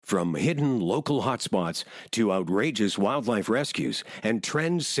From hidden local hotspots to outrageous wildlife rescues and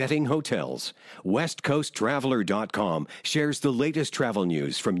trend-setting hotels, WestCoastTraveler.com shares the latest travel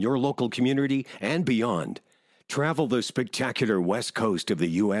news from your local community and beyond. Travel the spectacular west coast of the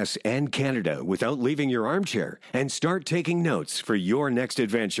U.S. and Canada without leaving your armchair and start taking notes for your next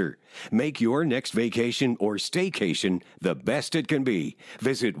adventure. Make your next vacation or staycation the best it can be.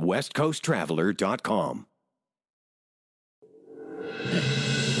 Visit WestCoastTraveler.com.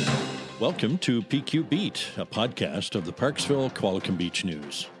 Welcome to PQ Beat, a podcast of the Parksville Qualicum Beach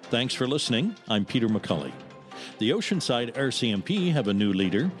News. Thanks for listening. I'm Peter McCulley. The Oceanside RCMP have a new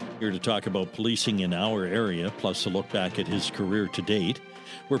leader, here to talk about policing in our area, plus a look back at his career to date.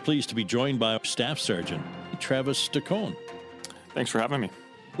 We're pleased to be joined by Staff Sergeant Travis Stacone. Thanks for having me.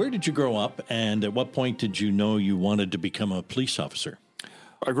 Where did you grow up, and at what point did you know you wanted to become a police officer?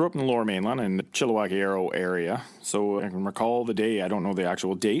 I grew up in the Lower Mainland in the Chilliwack-Arrow area, so I can recall the day. I don't know the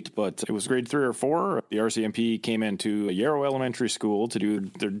actual date, but it was grade 3 or 4. The RCMP came into a Yarrow Elementary School to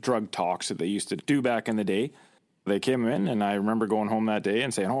do their drug talks that they used to do back in the day. They came in, and I remember going home that day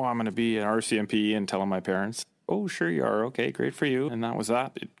and saying, I'm going to be an RCMP, and telling my parents, oh, sure you are. Okay, great for you. And that was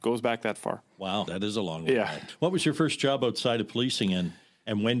that. It goes back that far. Wow, that is a long way. Yeah. What was your first job outside of policing,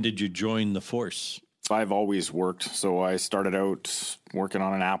 and when did you join the force? I've always worked. So I started out working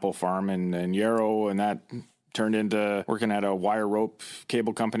on an apple farm in Yarrow, and that turned into working at a wire rope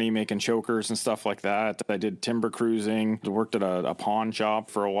cable company making chokers and stuff like that. I did timber cruising, worked at a pawn shop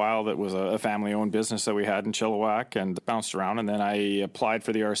for a while that was a family-owned business that we had in Chilliwack, and bounced around. And then I applied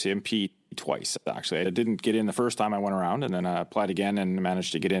for the RCMP twice, actually. I didn't get in the first time I went around, and then I applied again and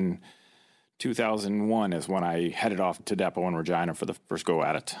managed to get in. 2001 is when I headed off to Depot in Regina for the first go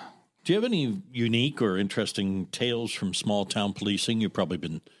at it. Do you have any unique or interesting tales from small town policing? You've probably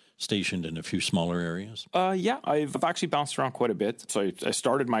been stationed in a few smaller areas. Yeah, I've actually bounced around quite a bit. So I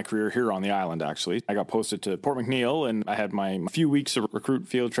started my career here on the island, actually. I got posted to Port McNeill, and I had my few weeks of recruit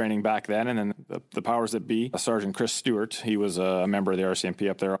field training back then. And then the powers that be, Sergeant Chris Stewart, he was a member of the RCMP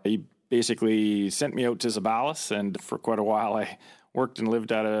up there. He basically sent me out to Zabalas, and for quite a while I worked and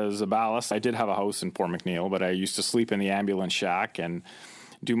lived out of Zabalas. I did have a house in Port McNeill, but I used to sleep in the ambulance shack and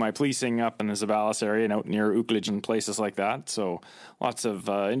do my policing up in the Zabalas area and out near Ucklidge and places like that. So lots of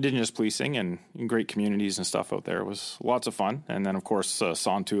Indigenous policing and great communities and stuff out there. It was lots of fun. And then, of course,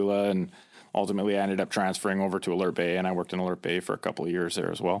 Sontula, and ultimately I ended up transferring over to Alert Bay, and I worked in Alert Bay for a couple of years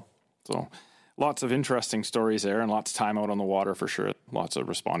there as well. So lots of interesting stories there, and lots of time out on the water for sure. Lots of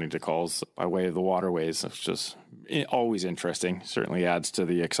responding to calls by way of the waterways. It's just always interesting. Certainly adds to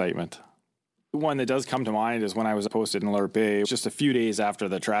the excitement. One that does come to mind is when I was posted in Alert Bay, just a few days after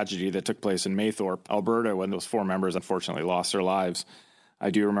the tragedy that took place in Maythorpe, Alberta, when those 4 members unfortunately lost their lives.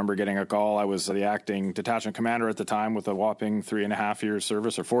 I do remember getting a call. I was the acting detachment commander at the time with a whopping 3.5 years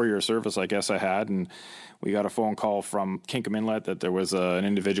service, or 4 years service, I guess I had. And we got a phone call from Kinkham Inlet that there was an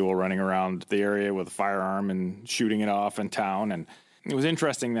individual running around the area with a firearm and shooting it off in town. And it was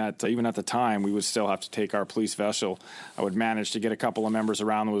interesting that even at the time, we would still have to take our police vessel. I would manage to get a couple of members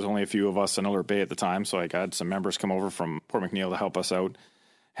around. There was only a few of us in Alert Bay at the time, so I had some members come over from Port McNeill to help us out.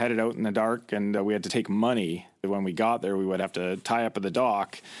 Headed out in the dark, and we had to take money. When we got there, we would have to tie up at the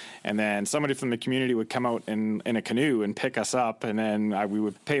dock, and then somebody from the community would come out in a canoe and pick us up, and then we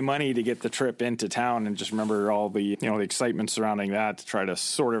would pay money to get the trip into town. And just remember all the the excitement surrounding that, to try to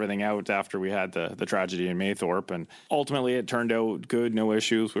sort everything out after we had the tragedy in Maythorpe. And ultimately, it turned out good, no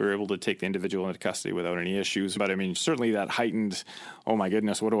issues. We were able to take the individual into custody without any issues. But I mean, certainly that heightened, oh my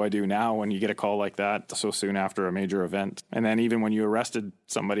goodness, what do I do now when you get a call like that so soon after a major event? And then even when you arrested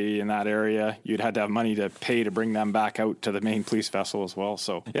somebody in that area, you'd had to have money to pay to bring them back out to the main police vessel as well.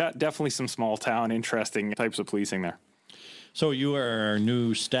 So yeah, definitely some small town, interesting types of policing there. So you are our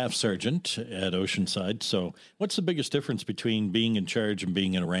new staff sergeant at Oceanside. So what's the biggest difference between being in charge and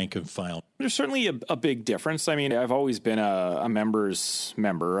being in a rank and file? There's certainly a big difference. I mean, I've always been a member's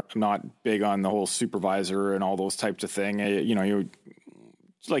member. I'm not big on the whole supervisor and all those types of thing. You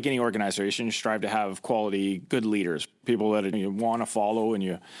like any organization, you strive to have quality, good leaders, people that you want to follow and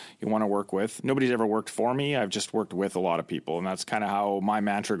you want to work with. Nobody's ever worked for me. I've just worked with a lot of people, and that's kind of how my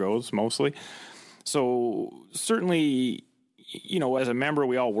mantra goes mostly. So certainly, as a member,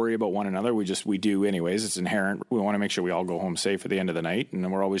 we all worry about one another. We do anyways. It's inherent. We want to make sure we all go home safe at the end of the night. And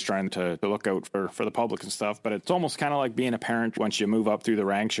then we're always trying to look out for the public and stuff. But it's almost kind of like being a parent. Once you move up through the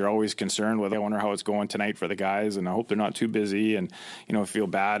ranks, you're always concerned with, I wonder how it's going tonight for the guys. And I hope they're not too busy. And, feel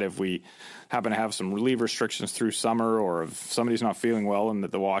bad if we happen to have some relief restrictions through summer, or if somebody's not feeling well and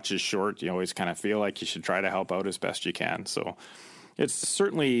that the watch is short, you always kind of feel like you should try to help out as best you can. So it's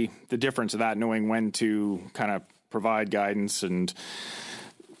certainly the difference of that, knowing when to kind of provide guidance and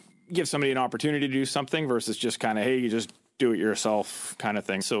give somebody an opportunity to do something versus just kind of, hey, you just do it yourself kind of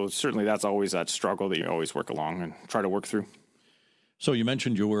thing. So certainly that's always that struggle that you always work along and try to work through. So you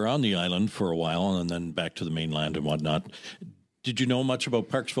mentioned you were on the island for a while and then back to the mainland and whatnot. Did you know much about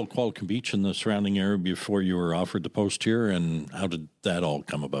Parksville, Qualicum Beach and the surrounding area before you were offered the post here? And how did that all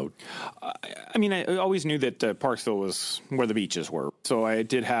come about? I mean, I always knew that Parksville was where the beaches were. So I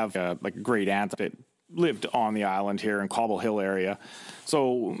did have a great aunt that lived on the island here in Cobble Hill area.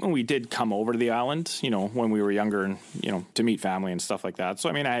 So we did come over to the island, when we were younger and, to meet family and stuff like that. So,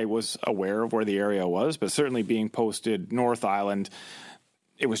 I mean, I was aware of where the area was, but certainly being posted North Island,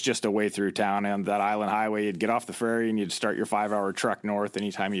 it was just a way through town, and that island highway, you'd get off the ferry and you'd start your 5-hour trek north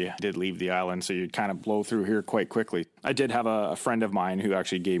anytime you did leave the island. So you'd kind of blow through here quite quickly. I did have a friend of mine who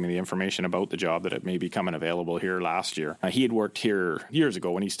actually gave me the information about the job that it may be coming available here last year. He had worked here years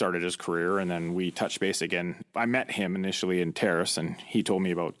ago when he started his career, and then we touched base again. I met him initially in Terrace, and he told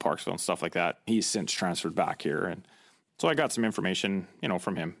me about Parksville and stuff like that. He's since transferred back here, and so I got some information,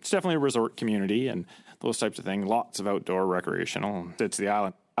 from him. It's definitely a resort community and those types of things. Lots of outdoor recreational. It's the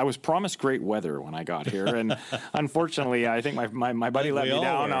island. I was promised great weather when I got here, and unfortunately, I think my buddy let me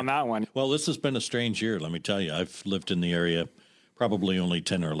down on that one. Well, this has been a strange year, let me tell you. I've lived in the area probably only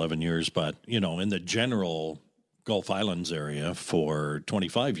 10 or 11 years, but, in the general Gulf Islands area for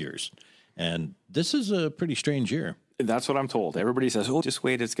 25 years. And this is a pretty strange year. That's what I'm told. Everybody says, just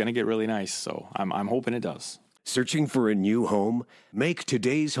wait, it's going to get really nice. So I'm hoping it does. Searching for a new home? Make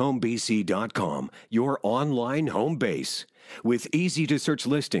today'shomebc.com your online home base. With easy-to-search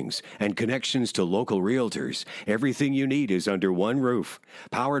listings and connections to local realtors, everything you need is under one roof.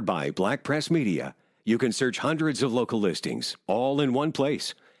 Powered by Black Press Media, you can search hundreds of local listings, all in one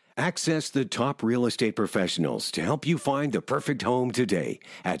place. Access the top real estate professionals to help you find the perfect home today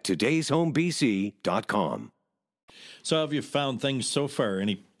at today'shomebc.com. So have you found things so far?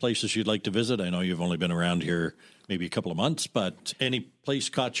 Any places you'd like to visit? I know you've only been around here maybe a couple of months, but any place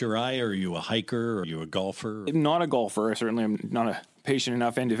caught your eye? Are you a hiker? Are you a golfer? Not a golfer. I certainly am not a patient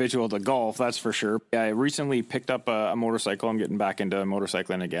enough individual to golf, that's for sure. I recently picked up a motorcycle. I'm getting back into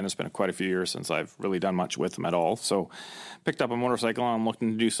motorcycling again. It's been quite a few years since I've really done much with them at all. So picked up a motorcycle, and I'm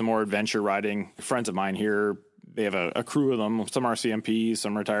looking to do some more adventure riding. Friends of mine here, they have a crew of them, some RCMPs,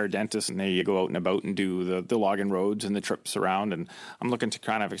 some retired dentists, and they go out and about and do the logging roads and the trips around. And I'm looking to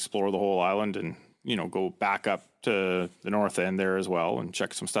kind of explore the whole island and, go back up to the north end there as well and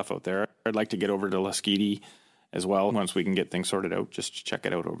check some stuff out there. I'd like to get over to Lasqueti as well once we can get things sorted out, just to check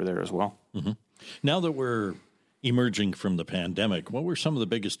it out over there as well. Mm-hmm. Now that we're emerging from the pandemic, what were some of the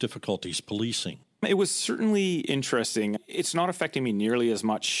biggest difficulties policing? It was certainly interesting. It's not affecting me nearly as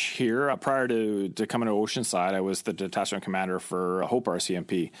much here. Prior to coming to Oceanside, I was the detachment commander for Hope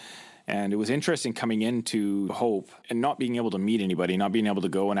RCMP. And it was interesting coming into Hope and not being able to meet anybody, not being able to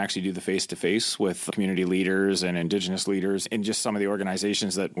go and actually do the face-to-face with community leaders and Indigenous leaders and just some of the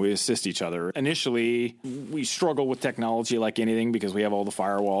organizations that we assist each other. Initially, we struggle with technology like anything because we have all the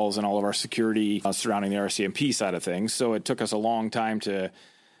firewalls and all of our security surrounding the RCMP side of things. So it took us a long time to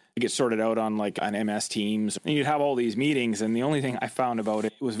get sorted out on MS Teams. And you'd have all these meetings, and the only thing I found about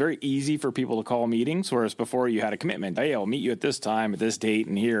it was very easy for people to call meetings, whereas before you had a commitment. Hey, I'll meet you at this time, at this date,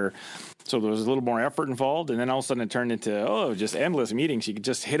 and here. So there was a little more effort involved, and then all of a sudden it turned into, just endless meetings. You could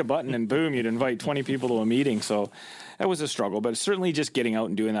just hit a button and boom, you'd invite 20 people to a meeting. So that was a struggle, but certainly just getting out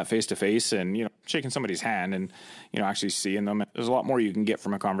and doing that face-to-face and, shaking somebody's hand and, actually seeing them. There's a lot more you can get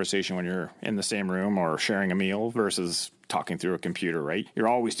from a conversation when you're in the same room or sharing a meal versus talking through a computer, right? You're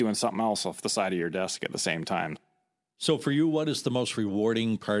always doing something else off the side of your desk at the same time. So for you, what is the most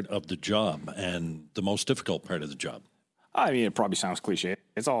rewarding part of the job and the most difficult part of the job? I mean, it probably sounds cliche.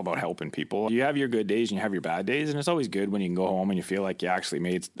 It's all about helping people. You have your good days and you have your bad days, and it's always good when you can go home and you feel like you actually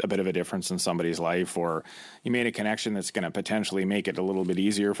made a bit of a difference in somebody's life, or you made a connection that's going to potentially make it a little bit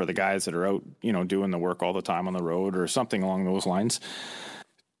easier for the guys that are out, doing the work all the time on the road or something along those lines.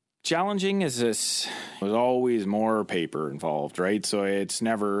 Challenging is this, there's always more paper involved, right? So it's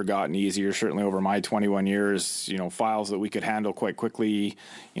never gotten easier, certainly over my 21 years, files that we could handle quite quickly,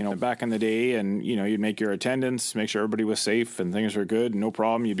 back in the day, and, you'd make your attendance, make sure everybody was safe and things were good, no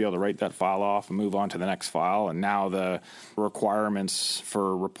problem. You'd be able to write that file off and move on to the next file. And now the requirements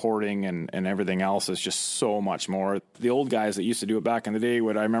for reporting and everything else is just so much more. The old guys that used to do it back in the day,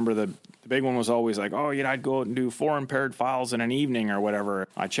 I remember the big one was always like, I'd go out and do 4 impaired files in an evening or whatever.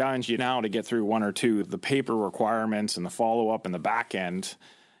 I challenge you now to get through 1 or 2. The paper requirements and the follow-up and the back end,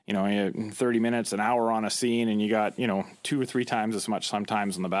 30 minutes, an hour on a scene, and you got, 2 or 3 times as much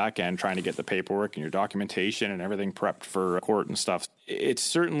sometimes on the back end trying to get the paperwork and your documentation and everything prepped for court and stuff. It's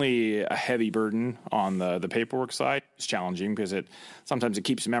certainly a heavy burden on the paperwork side. It's challenging because sometimes it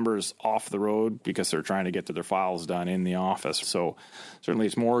keeps members off the road because they're trying to get their files done in the office. So certainly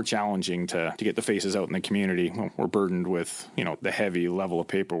it's more challenging to get the faces out in the community. We're burdened with, the heavy level of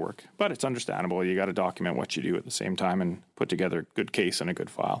paperwork. But it's understandable. You got to document what you do at the same time and put together a good case and a good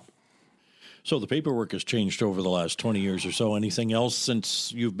file. So the paperwork has changed over the last 20 years or so. Anything else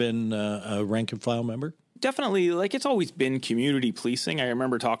since you've been a rank and file member? Definitely, it's always been community policing. I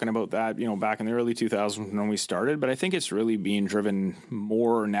remember talking about that, back in the early 2000s when we started, but I think it's really being driven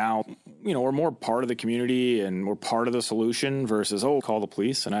more now. We're more part of the community and we're part of the solution versus, call the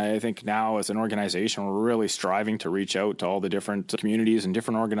police. And I think now as an organization, we're really striving to reach out to all the different communities and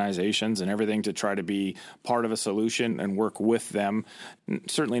different organizations and everything to try to be part of a solution and work with them.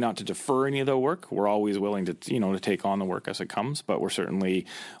 Certainly not to defer any of the work. We're always willing to, to take on the work as it comes, but we're certainly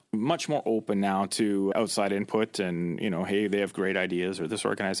much more open now to outside input and, hey, they have great ideas or this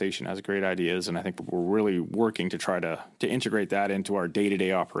organization has great ideas. And I think we're really working to try to integrate that into our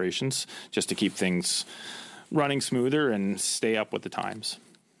day-to-day operations just to keep things running smoother and stay up with the times.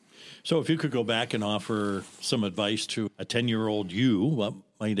 So if you could go back and offer some advice to a 10-year-old you, what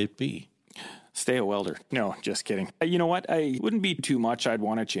might it be? Stay a welder. No, just kidding. You know what? I wouldn't be too much I'd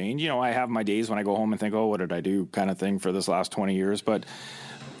want to change. I have my days when I go home and think, what did I do kind of thing for this last 20 years. But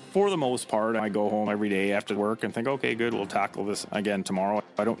for the most part, I go home every day after work and think, okay, good, we'll tackle this again tomorrow.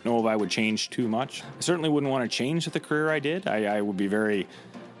 I don't know if I would change too much. I certainly wouldn't want to change the career I did. I would be very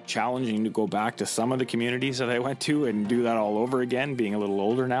challenging to go back to some of the communities that I went to and do that all over again, being a little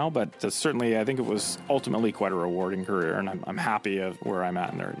older now. But certainly, I think it was ultimately quite a rewarding career, and I'm happy of where I'm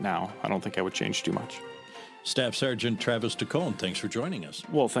at there now. I don't think I would change too much. Staff Sergeant Travis Tacone, thanks for joining us.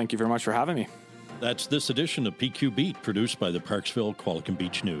 Well, thank you very much for having me. That's this edition of PQ Beat, produced by the Parksville Qualicum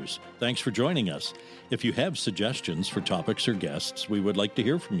Beach News. Thanks for joining us. If you have suggestions for topics or guests, we would like to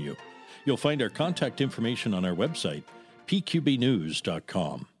hear from you. You'll find our contact information on our website,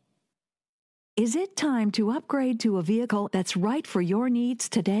 pqbnews.com. Is it time to upgrade to a vehicle that's right for your needs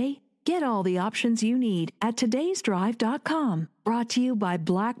today? Get all the options you need at todaysdrive.com. Brought to you by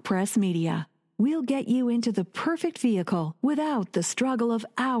Black Press Media. We'll get you into the perfect vehicle without the struggle of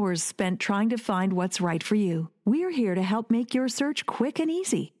hours spent trying to find what's right for you. We're here to help make your search quick and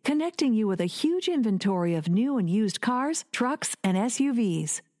easy, connecting you with a huge inventory of new and used cars, trucks, and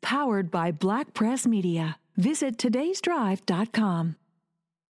SUVs. Powered by Black Press Media. Visit todaysdrive.com.